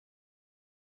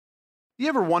You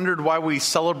ever wondered why we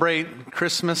celebrate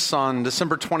Christmas on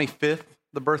December 25th,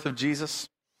 the birth of Jesus?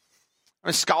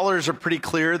 Scholars are pretty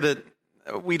clear that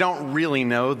we don't really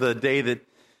know the day that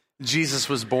Jesus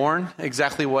was born,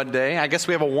 exactly what day. I guess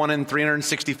we have a 1 in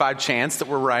 365 chance that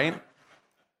we're right.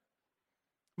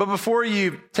 But before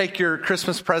you take your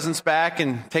Christmas presents back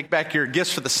and take back your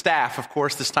gifts for the staff, of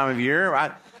course, this time of year, I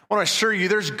want to assure you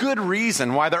there's good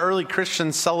reason why the early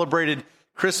Christians celebrated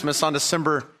Christmas on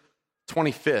December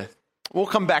 25th. We'll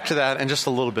come back to that in just a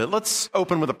little bit. Let's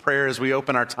open with a prayer as we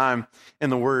open our time in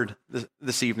the Word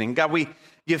this evening. God, we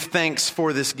give thanks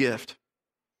for this gift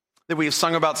that we have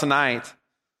sung about tonight,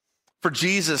 for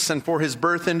Jesus and for his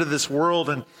birth into this world.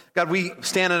 And God, we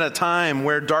stand at a time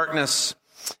where darkness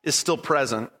is still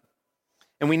present,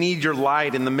 and we need your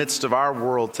light in the midst of our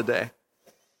world today.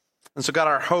 And so God,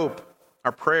 our hope,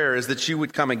 our prayer is that you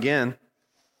would come again,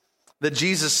 that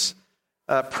Jesus'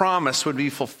 promise would be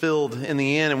fulfilled in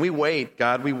the end. And we wait,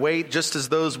 God, we wait just as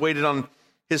those waited on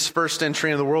his first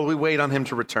entry into the world. We wait on him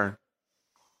to return.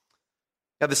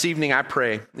 God, this evening I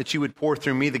pray that you would pour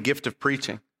through me the gift of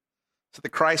preaching so that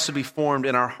Christ would be formed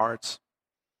in our hearts.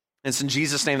 And it's in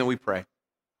Jesus' name that we pray.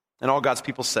 And all God's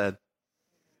people said,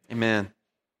 amen.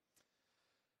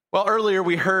 Well, earlier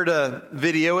we heard a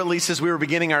video, at least as we were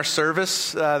beginning our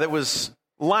service, that was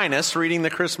Linus reading the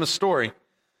Christmas story.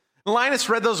 Linus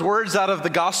read those words out of the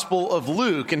Gospel of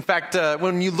Luke. In fact,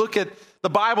 when you look at the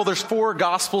Bible, there's 4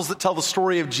 Gospels that tell the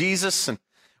story of Jesus, and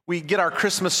we get our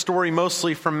Christmas story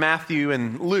mostly from Matthew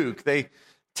and Luke. They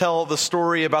tell the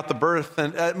story about the birth,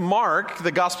 and Mark,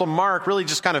 the Gospel of Mark, really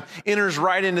just kind of enters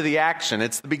right into the action.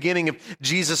 It's the beginning of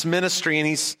Jesus' ministry, and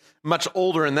he's much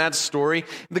older in that story.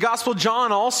 The Gospel of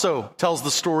John also tells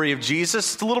the story of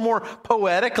Jesus. It's a little more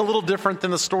poetic, a little different than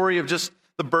the story of just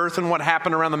the birth and what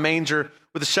happened around the manger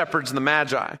with the shepherds and the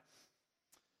magi.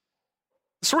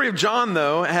 The story of John,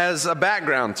 though, has a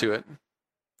background to it.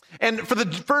 And for the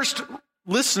first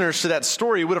listeners to that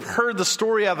story would have heard the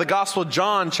story out of the Gospel of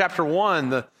John, chapter 1,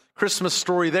 the Christmas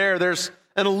story there. There's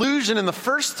an allusion in the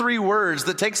first 3 words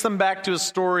that takes them back to a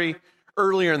story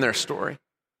earlier in their story.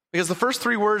 Because the first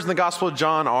 3 words in the Gospel of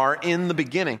John are, in the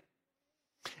beginning.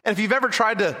 And if you've ever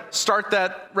tried to start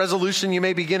that resolution you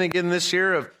may begin again this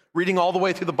year of reading all the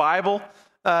way through the Bible,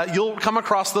 you'll come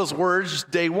across those words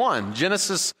day 1.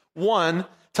 Genesis 1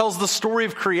 tells the story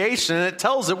of creation, and it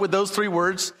tells it with those 3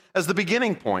 words as the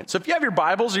beginning point. So if you have your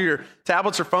Bibles or your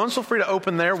tablets or phones, feel free to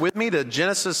open there with me to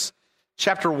Genesis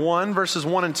chapter 1, verses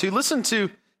 1 and 2. Listen to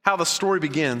how the story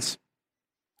begins.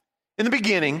 In the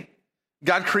beginning,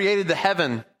 God created the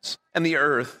heavens and the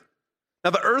earth. Now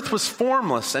the earth was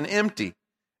formless and empty.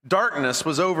 Darkness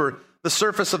was over the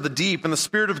surface of the deep, and the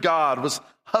Spirit of God was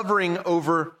hovering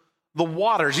over the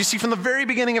waters. You see, from the very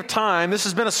beginning of time, this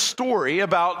has been a story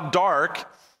about dark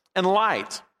and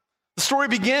light. The story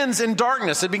begins in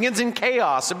darkness. It begins in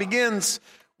chaos. It begins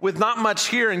with not much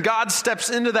here, and God steps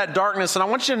into that darkness. And I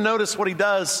want you to notice what he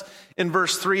does in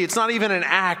verse 3. It's not even an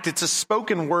act. It's a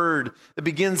spoken word that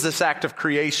begins this act of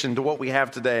creation to what we have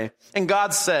today. And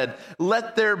God said,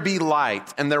 "Let there be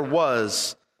light," and there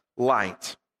was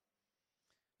light.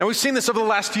 And we've seen this over the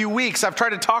last few weeks. I've tried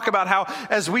to talk about how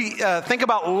as we think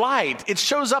about light, it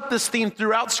shows up this theme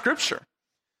throughout Scripture.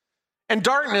 And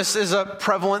darkness is a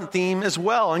prevalent theme as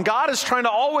well. And God is trying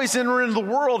to always enter into the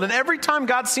world. And every time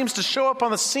God seems to show up on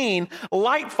the scene,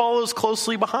 light follows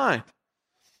closely behind.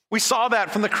 We saw that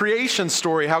from the creation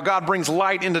story, how God brings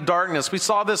light into darkness. We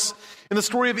saw this in the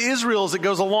story of Israel as it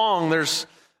goes along.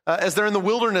 As they're in the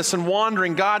wilderness and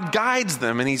wandering, God guides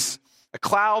them, and he's a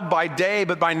cloud by day,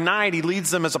 but by night he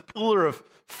leads them as a pillar of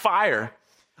fire.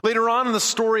 Later on in the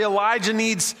story, Elijah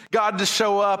needs God to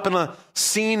show up in a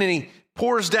scene, and he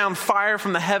pours down fire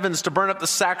from the heavens to burn up the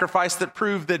sacrifice that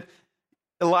proved that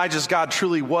Elijah's God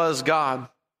truly was God.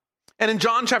 And in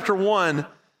John chapter 1,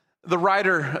 the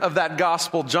writer of that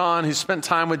gospel, John, who spent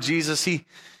time with Jesus, he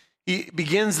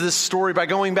begins this story by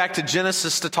going back to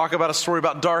Genesis to talk about a story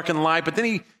about dark and light, but then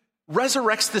he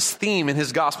resurrects this theme in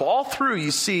his gospel. All through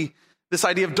you see this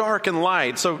idea of dark and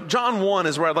light. So John 1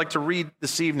 is where I'd like to read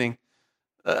this evening.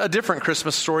 A different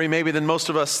Christmas story maybe than most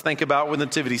of us think about with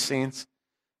nativity scenes.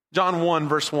 John 1,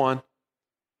 verse 1.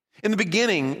 In the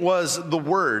beginning was the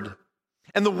Word,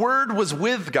 and the Word was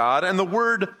with God, and the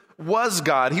Word was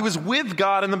God. He was with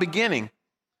God in the beginning.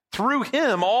 Through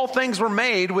him all things were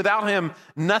made. Without him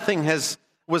nothing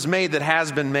was made that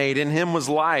has been made. In him was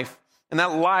life, and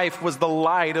that life was the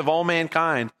light of all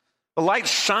mankind. The light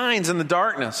shines in the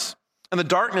darkness, and the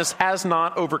darkness has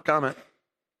not overcome it.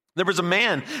 There was a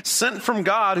man sent from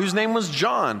God whose name was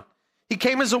John. He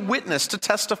came as a witness to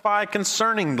testify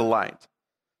concerning the light,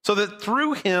 so that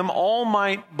through him all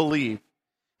might believe.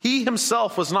 He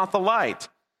himself was not the light.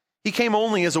 He came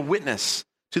only as a witness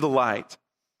to the light.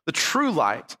 The true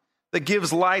light that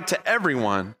gives light to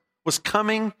everyone was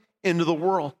coming into the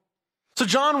world. So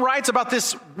John writes about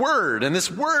this word, and this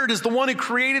word is the one who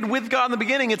created with God in the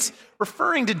beginning. It's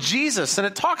referring to Jesus, and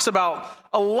it talks about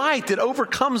a light that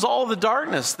overcomes all the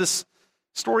darkness. This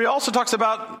story also talks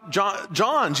about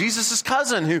John, Jesus'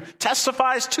 cousin, who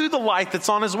testifies to the light that's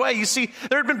on his way. You see,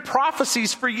 there had been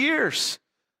prophecies for years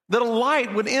that a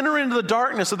light would enter into the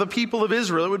darkness of the people of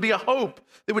Israel. It would be a hope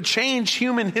that would change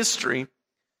human history.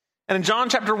 And in John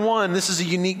chapter 1, this is a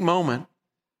unique moment.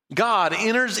 God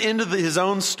enters into his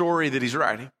own story that he's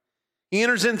writing. He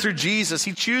enters in through Jesus.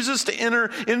 He chooses to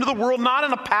enter into the world, not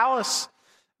in a palace,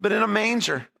 but in a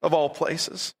manger of all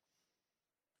places.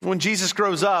 When Jesus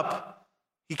grows up,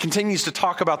 he continues to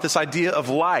talk about this idea of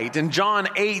light. In John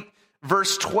 8,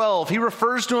 verse 12, he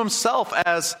refers to himself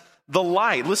as the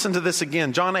light. Listen to this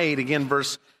again. John 8, again,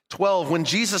 verse 12. When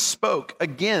Jesus spoke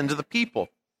again to the people,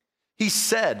 he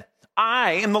said,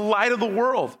 I am the light of the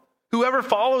world. Whoever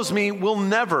follows me will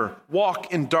never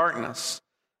walk in darkness,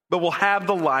 but will have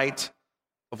the light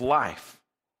of life.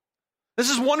 This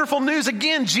is wonderful news.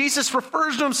 Again, Jesus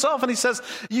refers to himself and he says,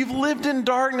 you've lived in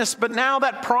darkness, but now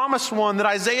that promised one that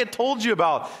Isaiah told you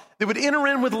about, that would enter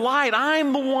in with light,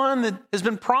 I'm the one that has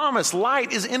been promised.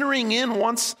 Light is entering in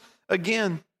once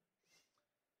again.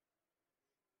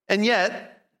 And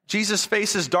yet, Jesus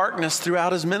faces darkness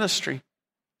throughout his ministry.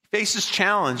 Faces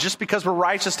challenge. Just because we're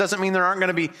righteous doesn't mean there aren't going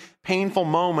to be painful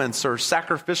moments or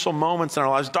sacrificial moments in our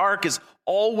lives. Dark is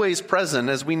always present,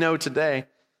 as we know today.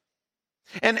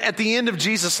 And at the end of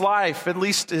Jesus' life, at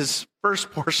least his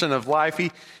first portion of life,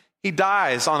 he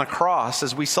dies on a cross,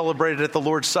 as we celebrated at the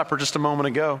Lord's Supper just a moment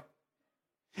ago.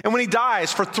 And when he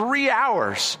dies, for 3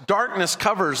 hours, darkness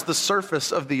covers the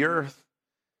surface of the earth.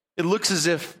 It looks as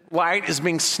if light is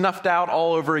being snuffed out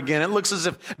all over again. It looks as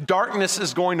if darkness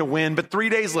is going to win. But 3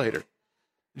 days later,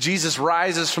 Jesus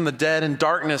rises from the dead and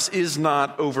darkness is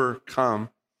not overcome.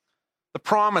 The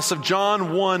promise of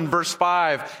John 1, verse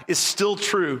 5 is still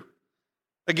true.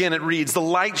 Again, it reads, the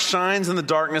light shines in the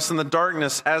darkness and the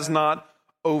darkness has not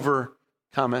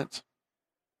overcome it.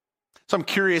 So I'm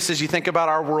curious, as you think about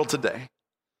our world today,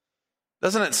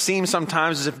 doesn't it seem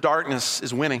sometimes as if darkness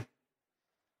is winning?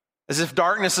 As if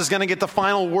darkness is going to get the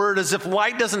final word, as if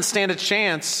light doesn't stand a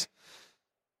chance.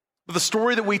 But the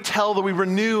story that we tell, that we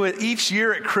renew each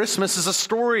year at Christmas, is a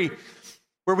story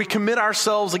where we commit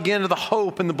ourselves again to the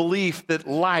hope and the belief that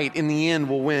light in the end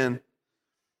will win.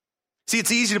 See,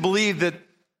 it's easy to believe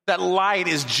that light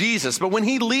is Jesus, but when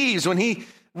he leaves, when he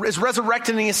is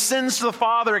resurrected and he ascends to the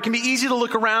Father, it can be easy to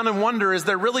look around and wonder, is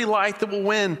there really light that will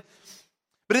win?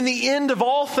 But in the end of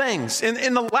all things,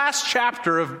 in the last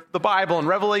chapter of the Bible, in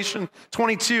Revelation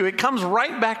 22, it comes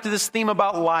right back to this theme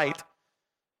about light.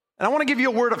 And I want to give you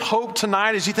a word of hope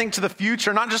tonight as you think to the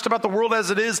future, not just about the world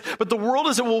as it is, but the world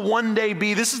as it will one day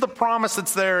be. This is the promise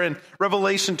that's there in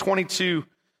Revelation 22,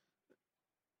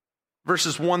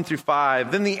 verses 1 through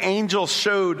 5. Then the angel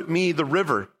showed me the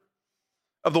river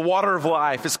of the water of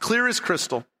life, as clear as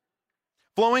crystal,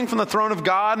 flowing from the throne of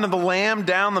God and of the Lamb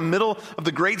down the middle of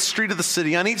the great street of the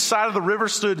city. On each side of the river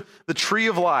stood the tree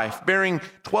of life, bearing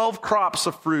 12 crops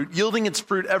of fruit, yielding its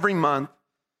fruit every month.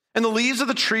 And the leaves of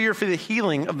the tree are for the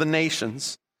healing of the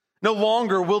nations. No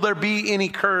longer will there be any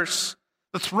curse.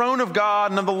 The throne of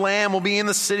God and of the Lamb will be in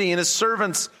the city, and his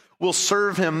servants will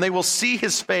serve him. They will see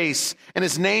his face, and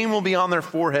his name will be on their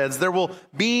foreheads. There will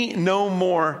be no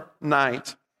more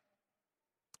night.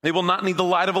 They will not need the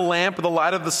light of a lamp or the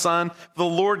light of the sun. For the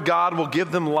Lord God will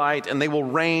give them light, and they will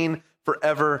reign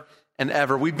forever and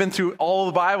ever. We've been through all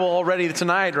of the Bible already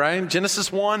tonight, right?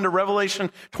 Genesis 1 to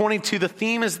Revelation 22. The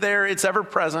theme is there. It's ever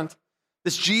present.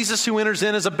 This Jesus who enters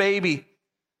in as a baby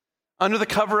under the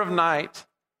cover of night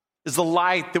is the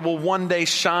light that will one day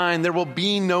shine. There will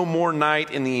be no more night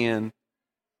in the end.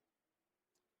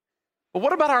 But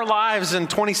what about our lives in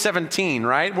 2017,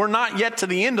 right? We're not yet to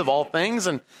the end of all things,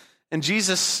 and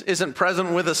Jesus isn't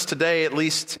present with us today, at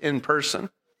least in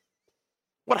person.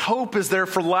 What hope is there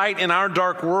for light in our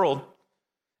dark world?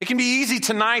 It can be easy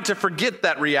tonight to forget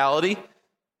that reality.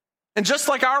 And just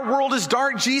like our world is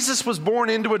dark, Jesus was born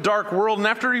into a dark world. And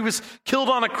after he was killed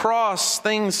on a cross,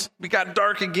 things got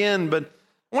dark again. But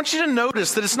I want you to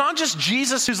notice that it's not just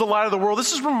Jesus who's the light of the world.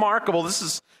 This is remarkable.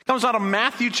 Comes out of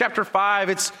Matthew chapter 5.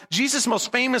 It's Jesus'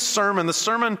 most famous sermon, the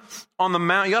Sermon on the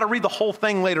Mount. You got to read the whole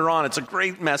thing later on. It's a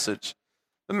great message.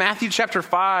 But Matthew chapter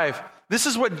 5, this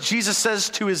is what Jesus says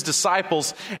to his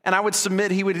disciples, and I would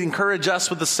submit he would encourage us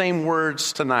with the same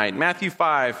words tonight. Matthew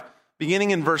 5,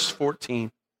 beginning in verse 14.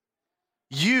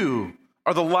 You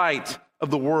are the light of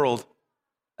the world.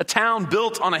 A town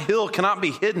built on a hill cannot be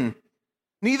hidden.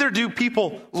 Neither do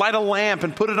people light a lamp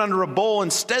and put it under a bowl.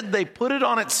 Instead, they put it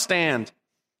on its stand,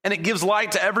 and it gives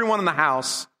light to everyone in the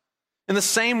house. In the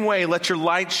same way, let your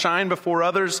light shine before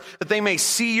others, that they may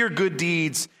see your good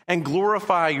deeds and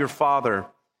glorify your Father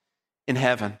in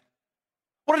heaven.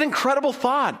 What an incredible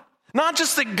thought. Not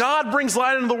just that God brings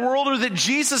light into the world or that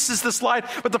Jesus is this light,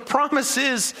 but the promise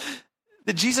is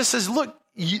that Jesus says, look,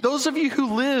 those of you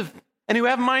who live and who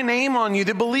have my name on you,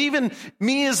 that believe in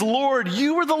me as Lord,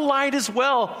 you are the light as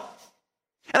well.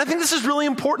 And I think this is really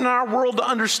important in our world to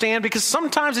understand, because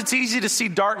sometimes it's easy to see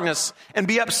darkness and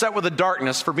be upset with the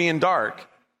darkness for being dark.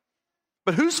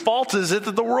 But whose fault is it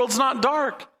that the world's not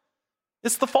dark?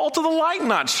 It's the fault of the light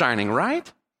not shining, right?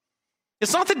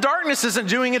 It's not that darkness isn't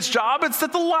doing its job, it's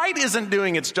that the light isn't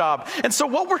doing its job. And so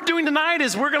what we're doing tonight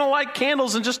is we're going to light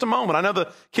candles in just a moment. I know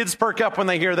the kids perk up when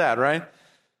they hear that, right?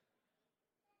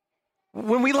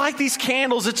 When we light these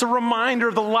candles, it's a reminder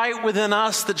of the light within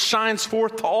us that shines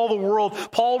forth to all the world.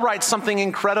 Paul writes something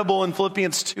incredible in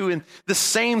Philippians 2 in the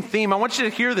same theme. I want you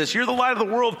to hear this. You're the light of the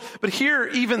world, but hear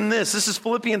even this. This is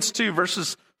Philippians 2,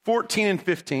 verses 14 and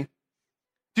 15.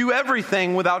 Do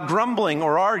everything without grumbling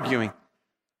or arguing,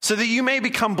 so that you may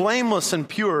become blameless and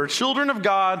pure, children of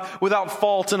God without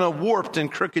fault in a warped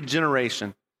and crooked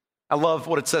generation. I love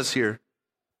what it says here.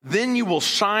 Then you will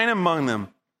shine among them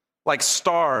like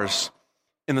stars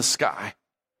in the sky.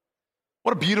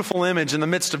 What a beautiful image in the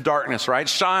midst of darkness, right?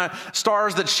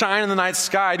 Stars that shine in the night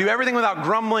sky. Do everything without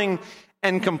grumbling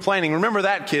and complaining. Remember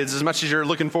that, kids, as much as you're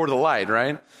looking forward to the light,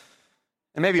 right?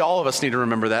 And maybe all of us need to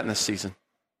remember that in this season.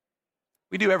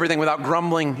 We do everything without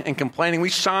grumbling and complaining. We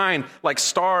shine like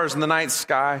stars in the night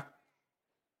sky.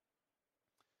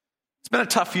 It's been a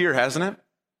tough year, hasn't it?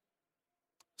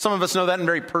 Some of us know that in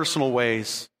very personal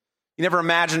ways. You never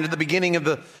imagined at the beginning of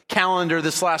the calendar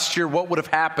this last year what would have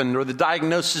happened, or the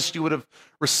diagnosis you would have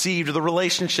received, or the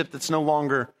relationship that's no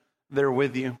longer there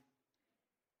with you.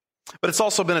 But it's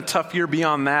also been a tough year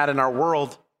beyond that in our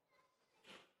world.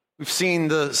 We've seen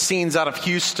the scenes out of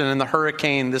Houston and the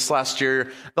hurricane this last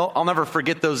year. I'll never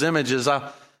forget those images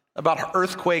about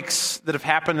earthquakes that have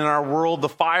happened in our world, the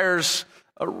fires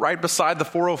right beside the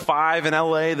 405 in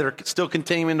LA that are still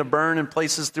continuing to burn in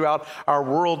places throughout our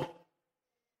world.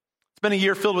 It's been a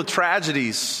year filled with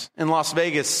tragedies in Las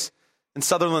Vegas and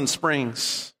Sutherland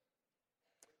Springs.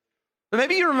 But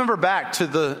maybe you remember back to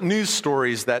the news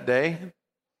stories that day.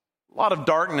 A lot of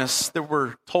darkness that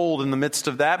were told in the midst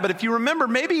of that. But if you remember,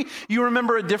 maybe you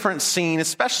remember a different scene,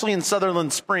 especially in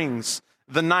Sutherland Springs,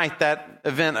 the night that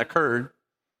event occurred.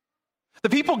 The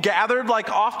people gathered like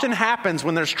often happens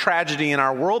when there's tragedy in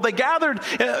our world. They gathered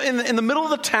in the middle of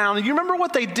the town. And you remember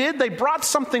what they did? They brought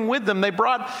something with them. They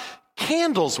brought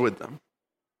candles with them.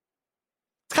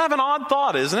 It's kind of an odd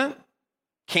thought, isn't it?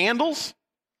 Candles?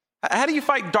 How do you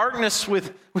fight darkness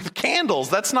with candles?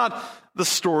 That's not the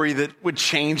story that would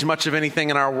change much of anything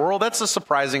in our world. That's a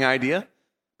surprising idea.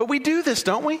 But we do this,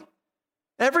 don't we?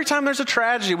 Every time there's a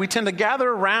tragedy, we tend to gather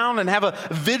around and have a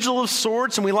vigil of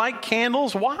sorts, and we light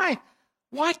candles. Why?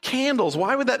 Why candles?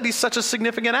 Why would that be such a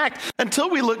significant act? Until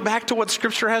we look back to what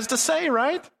Scripture has to say,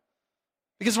 right?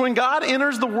 Because when God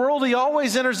enters the world, he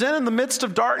always enters in the midst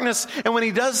of darkness. And when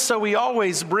he does so, he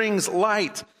always brings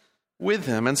light with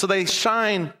him. And so they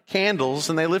shine candles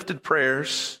and they lifted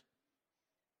prayers.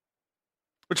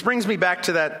 Which brings me back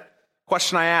to that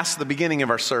question I asked at the beginning of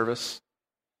our service.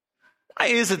 Why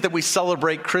is it that we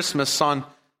celebrate Christmas on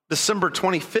December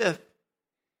 25th?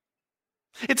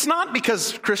 It's not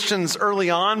because Christians early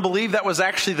on believed that was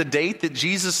actually the date that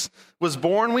Jesus was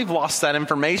born. We've lost that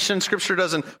information. Scripture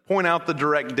doesn't point out the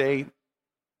direct date.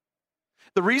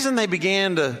 The reason they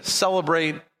began to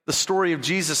celebrate the story of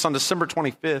Jesus on December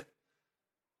 25th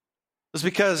was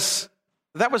because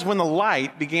that was when the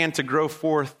light began to grow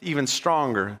forth even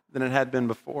stronger than it had been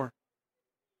before.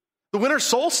 The winter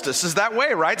solstice is that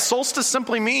way, right? Solstice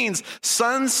simply means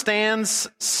sun stands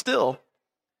still.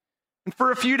 And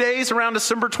for a few days around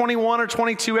December 21 or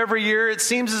 22 every year, it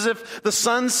seems as if the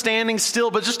sun's standing still,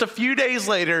 but just a few days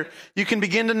later, you can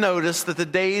begin to notice that the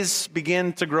days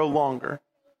begin to grow longer.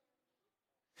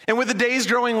 And with the days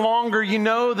growing longer, you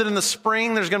know that in the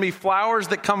spring there's going to be flowers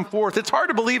that come forth. It's hard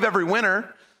to believe every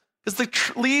winter because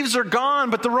the leaves are gone,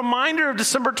 but the reminder of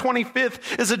December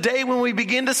 25th is a day when we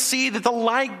begin to see that the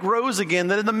light grows again,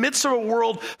 that in the midst of a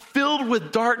world filled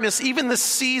with darkness, even this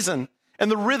season, and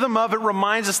the rhythm of it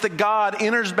reminds us that God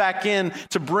enters back in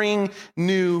to bring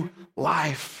new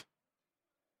life.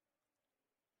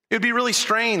 It would be really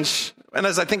strange, and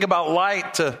as I think about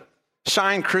light, to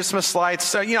shine Christmas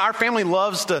lights. Our family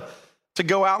loves to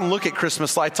go out and look at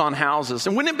Christmas lights on houses.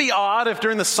 And wouldn't it be odd if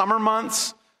during the summer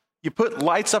months, You put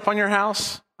lights up on your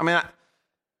house. I mean,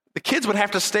 the kids would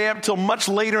have to stay up till much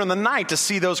later in the night to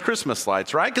see those Christmas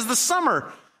lights, right? Because the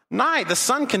summer night, the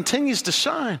sun continues to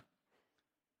shine.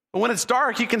 But when it's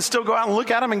dark, you can still go out and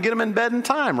look at them and get them in bed in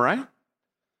time, right?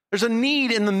 There's a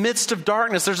need in the midst of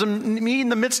darkness. There's a need in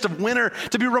the midst of winter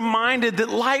to be reminded that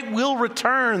light will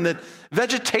return, that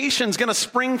vegetation is going to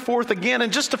spring forth again.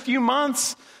 In just a few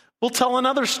months, we'll tell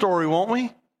another story, won't we?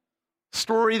 A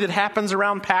story that happens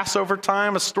around Passover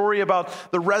time, a story about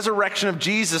the resurrection of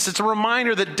Jesus. It's a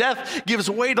reminder that death gives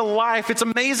way to life. It's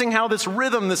amazing how this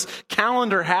rhythm, this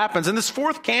calendar happens. And this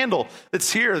fourth candle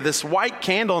that's here, this white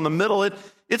candle in the middle,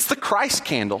 it's the Christ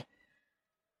candle.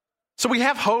 So we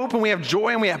have hope and we have joy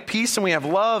and we have peace and we have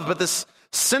love, but this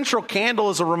central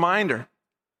candle is a reminder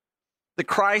that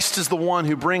Christ is the one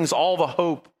who brings all the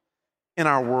hope in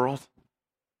our world.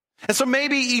 And so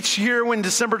maybe each year when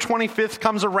December 25th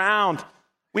comes around,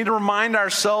 we need to remind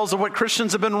ourselves of what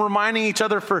Christians have been reminding each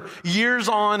other for years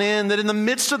on end, that in the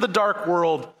midst of the dark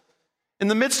world, in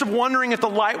the midst of wondering if the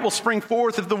light will spring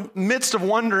forth, in the midst of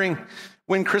wondering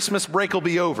when Christmas break will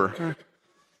be over,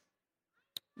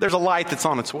 there's a light that's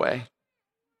on its way.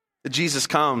 That Jesus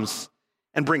comes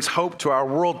and brings hope to our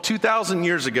world. 2,000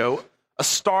 years ago, a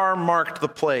star marked the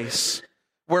place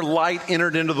where light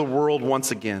entered into the world once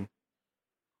again.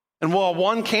 And while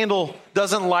one candle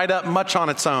doesn't light up much on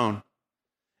its own,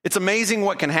 it's amazing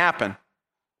what can happen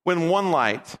when one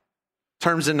light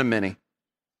turns into many.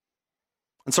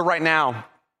 And so right now,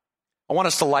 I want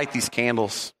us to light these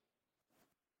candles.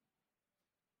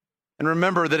 And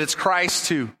remember that it's Christ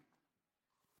who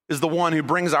is the one who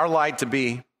brings our light to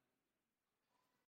be.